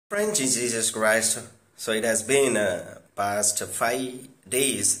Friends in Jesus Christ, so it has been past 5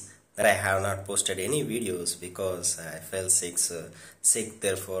 days that I have not posted any videos because I felt sick,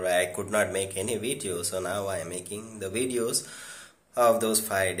 therefore I could not make any videos. So now I am making the videos of those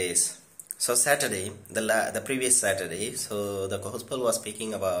 5 days. So Saturday, the previous Saturday, so the gospel was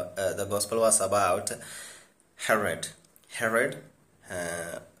speaking about the gospel was about Herod. Herod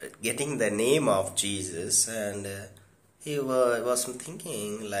getting the name of Jesus, and he was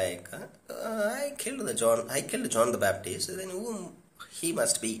thinking like, I killed John the Baptist, then whom he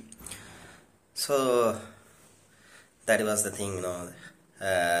must be. So that was the thing,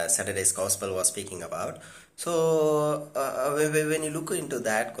 Saturday's gospel was speaking about. So when you look into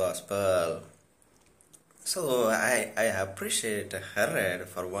that gospel, so I appreciate Herod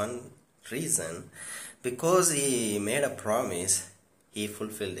for one reason, because he made a promise, he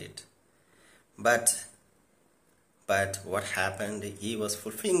fulfilled it. But what happened? He was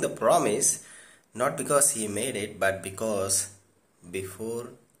fulfilling the promise not because he made it, but because before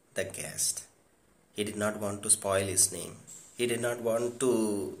the guest, he did not want to spoil his name. He did not want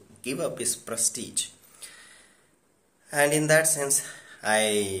to give up his prestige. And in that sense,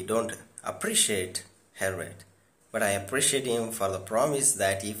 I don't appreciate Herod, but I appreciate him for the promise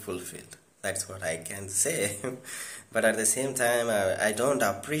that he fulfilled. That's what I can say. But at the same time, I don't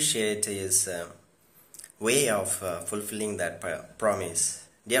appreciate his way of fulfilling that promise.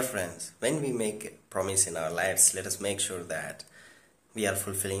 Dear friends, when we make a promise in our lives, let us make sure that we are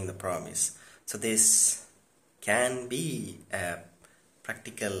fulfilling the promise. So this can be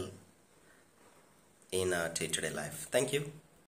practical in our day-to-day life. Thank you.